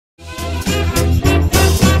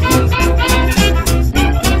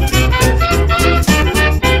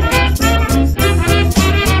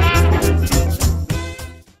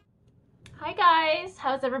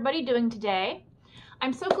how's everybody doing today?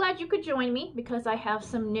 I'm so glad you could join me because I have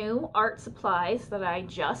some new art supplies that I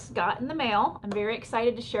just got in the mail. I'm very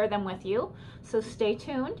excited to share them with you, so stay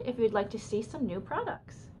tuned if you'd like to see some new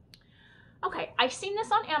products. Okay, I've seen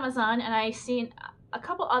this on Amazon and I've seen a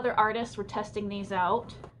couple other artists were testing these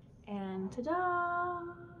out, and ta-da!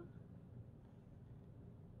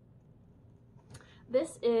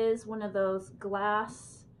 This is one of those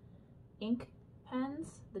glass ink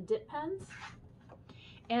pens, the dip pens.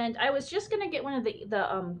 And I was just gonna get one of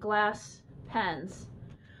the glass pens,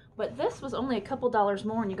 but this was only a couple dollars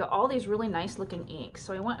more and you got all these really nice looking inks.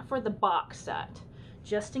 So I went for the box set,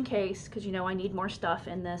 just in case, because you know I need more stuff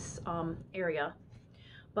in this area.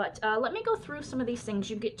 But let me go through some of these things.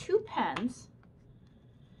 You get 2 pens,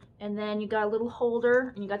 and then you got a little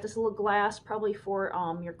holder, and you got this little glass, probably for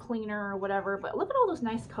your cleaner or whatever. But look at all those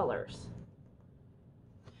nice colors.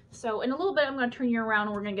 So in a little bit, I'm going to turn you around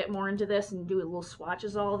and we're going to get more into this and do little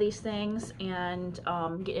swatches of all these things and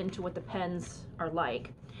get into what the pens are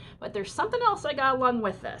like. But there's something else I got along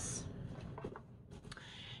with this.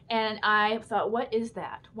 And I thought, what is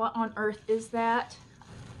that? What on earth is that?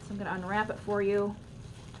 So I'm going to unwrap it for you.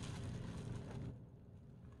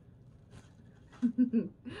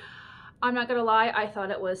 I'm not going to lie, I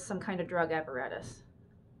thought it was some kind of drug apparatus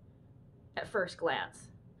at first glance.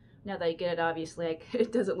 Now that I get it, obviously,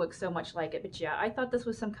 it doesn't look so much like it. But yeah, I thought this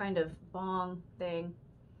was some kind of bong thing.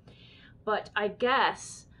 But I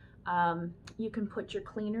guess you can put your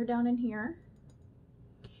cleaner down in here.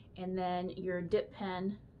 And then your dip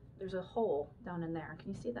pen, there's a hole down in there.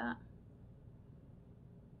 Can you see that?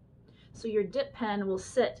 So your dip pen will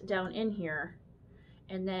sit down in here.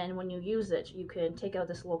 And then when you use it, you can take out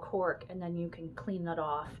this little cork and then you can clean that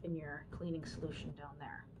off in your cleaning solution down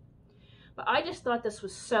there. But I just thought this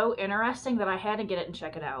was so interesting that I had to get it and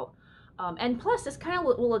check it out. And plus, this kind of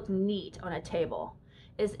will look neat on a table,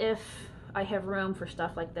 as if I have room for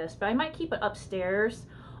stuff like this. But I might keep it upstairs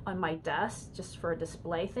on my desk just for a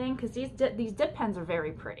display thing, because these dip pens are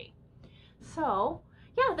very pretty. So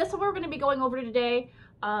yeah, that's what we're going to be going over today.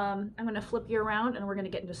 I'm going to flip you around and we're going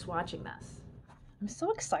to get into swatching this. I'm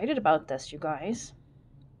so excited about this, you guys.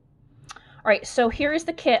 All right, so here is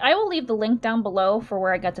the kit. I will leave the link down below for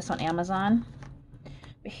where I got this on Amazon.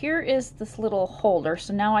 But here is this little holder.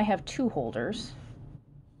 So now I have 2 holders.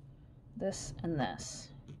 This and this.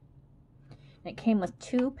 And it came with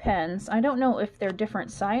 2 pens. I don't know if they're different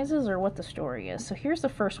sizes or what the story is. So here's the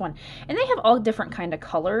first one. And they have all different kind of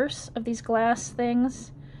colors of these glass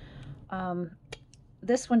things.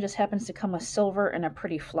 This one just happens to come with silver and a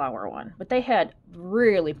pretty flower one. But they had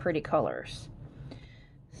really pretty colors.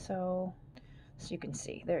 So you can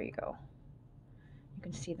see, there you go. You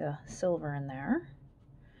can see the silver in there.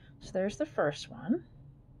 So there's the first one.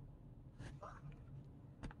 All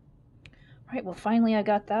right, well finally I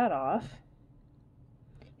got that off.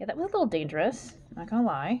 Yeah, that was a little dangerous, I'm not gonna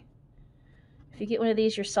lie. If you get one of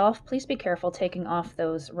these yourself, please be careful taking off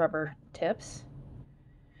those rubber tips.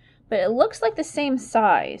 But it looks like the same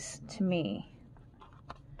size to me.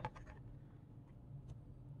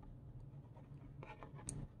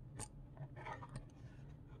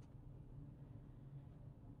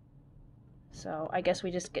 So I guess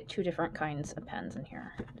we just get 2 different kinds of pens in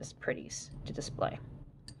here, just pretties to display.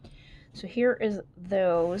 So here is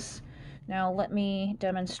those. Now let me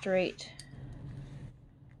demonstrate.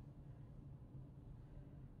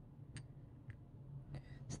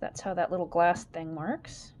 So that's how that little glass thing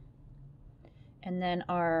works. And then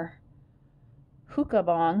our hookah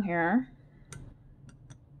bong here.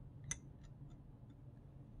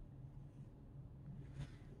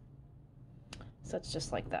 So it's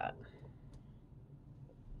just like that.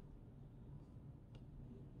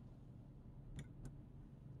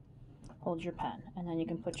 Hold your pen, and then you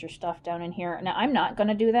can put your stuff down in here. Now I'm not going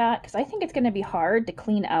to do that because I think it's going to be hard to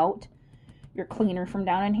clean out your cleaner from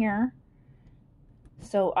down in here.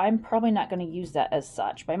 So I'm probably not going to use that as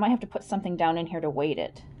such, but I might have to put something down in here to weight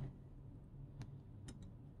it.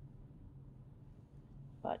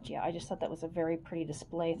 But yeah, I just thought that was a very pretty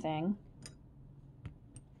display thing.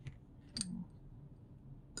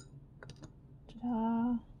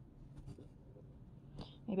 Ta-da.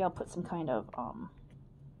 Maybe I'll put some kind of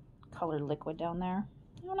colored liquid down there.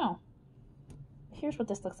 I don't know. Here's what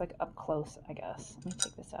this looks like up close, I guess. Let me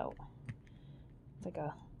take this out. It's like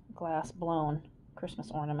a glass blown Christmas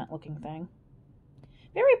ornament looking thing.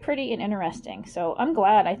 Very pretty and interesting. So I'm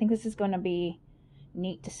glad. I think this is going to be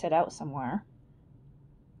neat to sit out somewhere.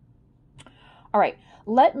 All right,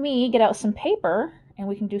 let me get out some paper and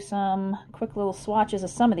we can do some quick little swatches of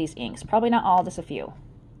some of these inks. Probably not all, just a few.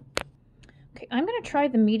 Okay, I'm going to try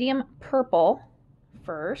the medium purple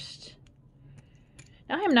first.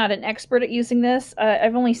 I am not an expert at using this.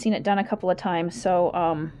 I've only seen it done a couple of times, so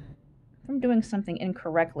if I'm doing something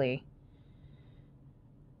incorrectly,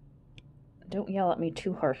 don't yell at me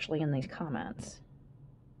too harshly in these comments.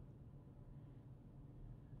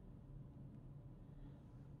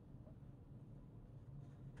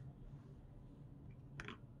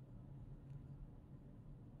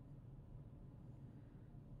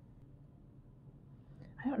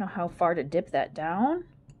 I don't know how far to dip that down.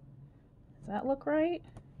 Does that look right?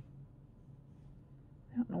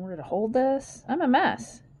 I don't know where to hold this. I'm a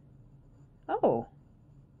mess. Oh.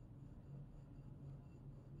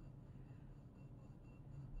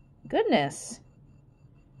 Goodness.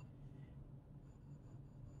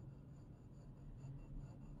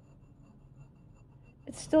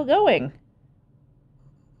 It's still going.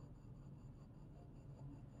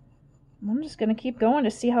 I'm just going to keep going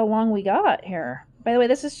to see how long we got here. By the way,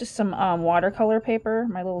 this is just some watercolor paper,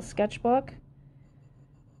 my little sketchbook.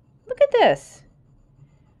 Look at this.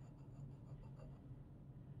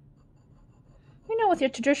 You know, with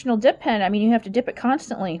your traditional dip pen, I mean, you have to dip it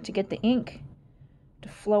constantly to get the ink to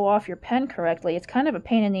flow off your pen correctly. It's kind of a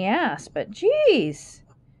pain in the ass, but geez.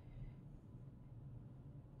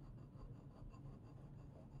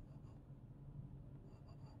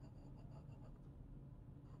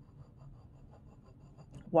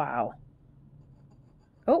 Wow.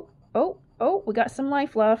 Oh, we got some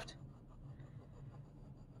life left.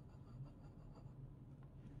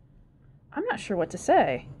 I'm not sure what to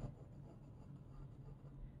say.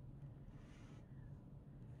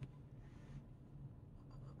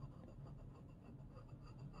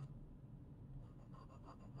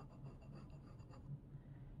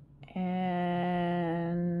 And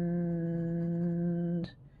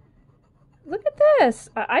look at this.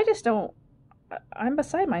 I just don't, I'm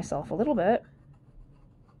beside myself a little bit.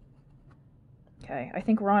 Okay, I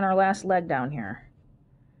think we're on our last leg down here.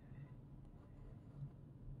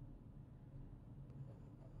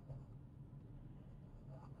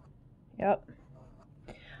 Yep.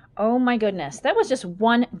 Oh my goodness. That was just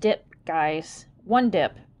one dip, guys. One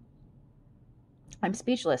dip. I'm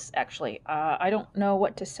speechless, actually. I don't know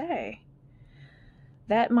what to say.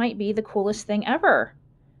 That might be the coolest thing ever.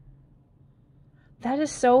 That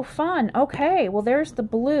is so fun. Okay, well, there's the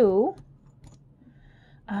blue.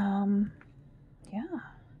 Yeah.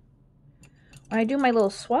 When I do my little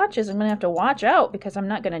swatches, I'm going to have to watch out because I'm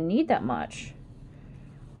not going to need that much.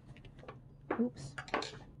 Oops.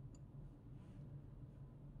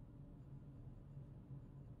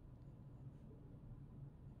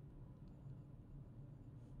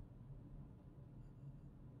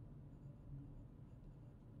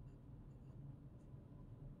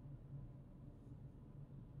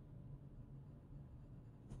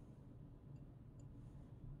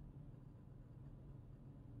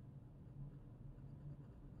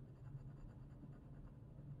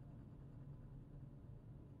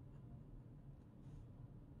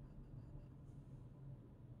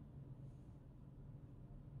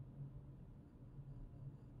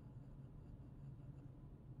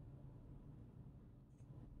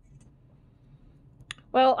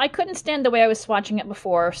 Well, I couldn't stand the way I was swatching it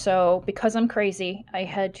before, so because I'm crazy, I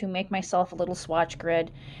had to make myself a little swatch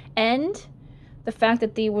grid. And the fact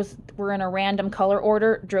that these were in a random color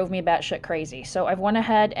order drove me batshit crazy. So I've went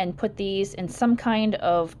ahead and put these in some kind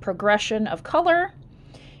of progression of color,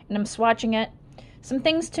 and I'm swatching it. Some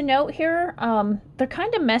things to note here, they're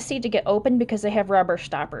kind of messy to get open because they have rubber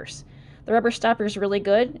stoppers. The rubber stopper is really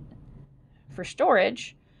good for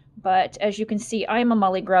storage, but as you can see, I'm a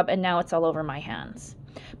mully grub and now it's all over my hands.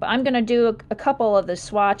 But I'm going to do a couple of the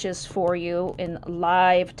swatches for you in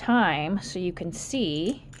live time so you can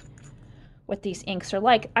see what these inks are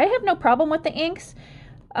like. I have no problem with the inks.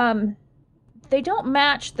 They don't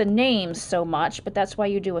match the names so much, but that's why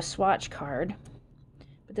you do a swatch card.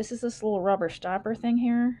 But this is this little rubber stopper thing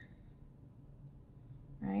here.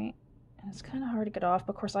 Right? And it's kind of hard to get off.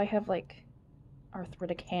 But of course, I have like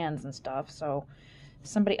arthritic hands and stuff, so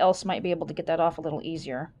somebody else might be able to get that off a little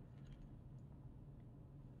easier.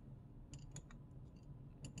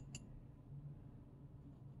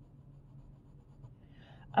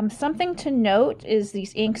 Something to note is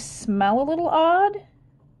these inks smell a little odd.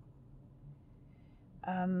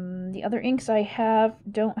 The other inks I have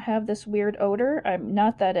don't have this weird odor.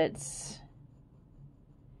 Not that it's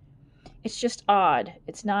just odd.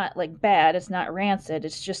 It's not like bad, it's not rancid,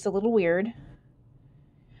 it's just a little weird.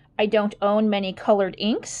 I don't own many colored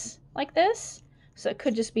inks like this, so it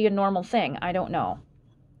could just be a normal thing. I don't know.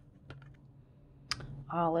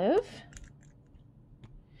 Olive.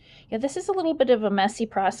 Yeah, this is a little bit of a messy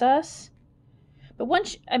process, But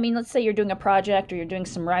once, I mean, let's say you're doing a project or you're doing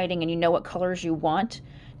some writing and you know what colors you want,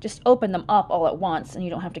 just open them up all at once and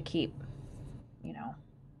you don't have to keep, you know,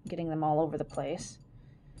 getting them all over the place.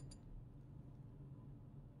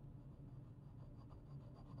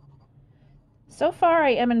 So far,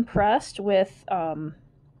 I am impressed with the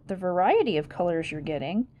variety of colors you're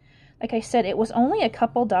getting. Like I said, it was only a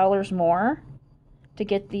couple dollars more to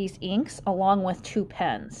get these inks along with 2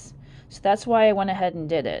 pens. So that's why I went ahead and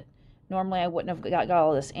did it. Normally I wouldn't have got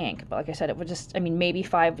all this ink, but like I said, it would just, I mean, maybe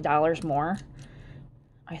 $5 more.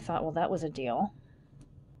 I thought, well, that was a deal.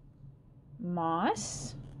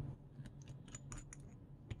 Moss.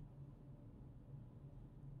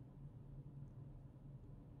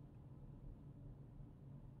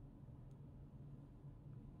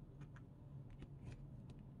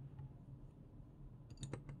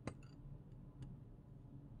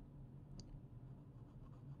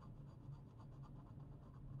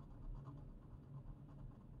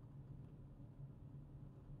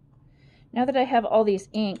 Now that I have all these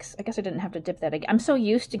inks, I guess I didn't have to dip that again. I'm so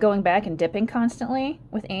used to going back and dipping constantly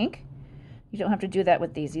with ink. You don't have to do that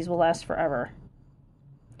with these. These will last forever.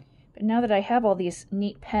 But now that I have all these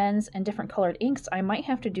neat pens and different colored inks, I might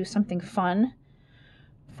have to do something fun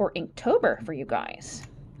for Inktober for you guys.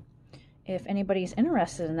 If anybody's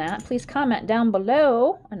interested in that, please comment down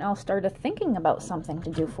below and I'll start thinking about something to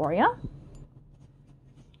do for you.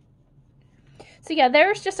 So yeah,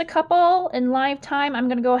 there's just a couple in live time. I'm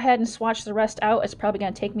going to go ahead and swatch the rest out. It's probably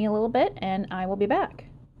going to take me a little bit, and I will be back.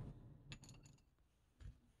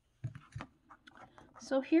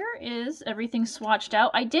 So here is everything swatched out.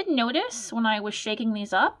 I did notice when I was shaking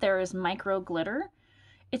these up, there is micro glitter.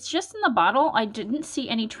 It's just in the bottle. I didn't see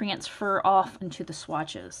any transfer off into the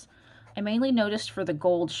swatches. I mainly noticed for the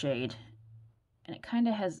gold shade, and it kind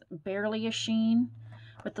of has barely a sheen.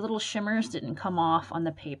 But the little shimmers didn't come off on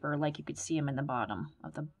the paper like you could see them in the bottom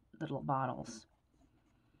of the little bottles.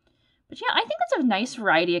 But yeah, I think it's a nice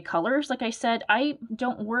variety of colors. Like I said, I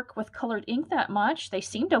don't work with colored ink that much. They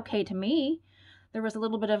seemed okay to me. There was a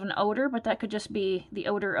little bit of an odor, but that could just be the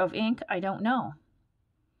odor of ink. I don't know.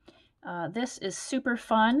 This is super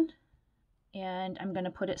fun, and I'm going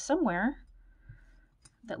to put it somewhere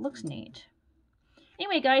that looks neat.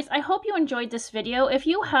 Anyway, guys, I hope you enjoyed this video. If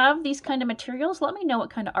you have these kind of materials, let me know what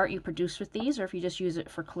kind of art you produce with these, or if you just use it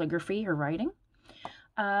for calligraphy or writing.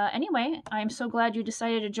 Anyway, I'm so glad you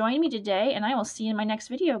decided to join me today, and I will see you in my next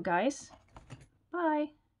video, guys. Bye.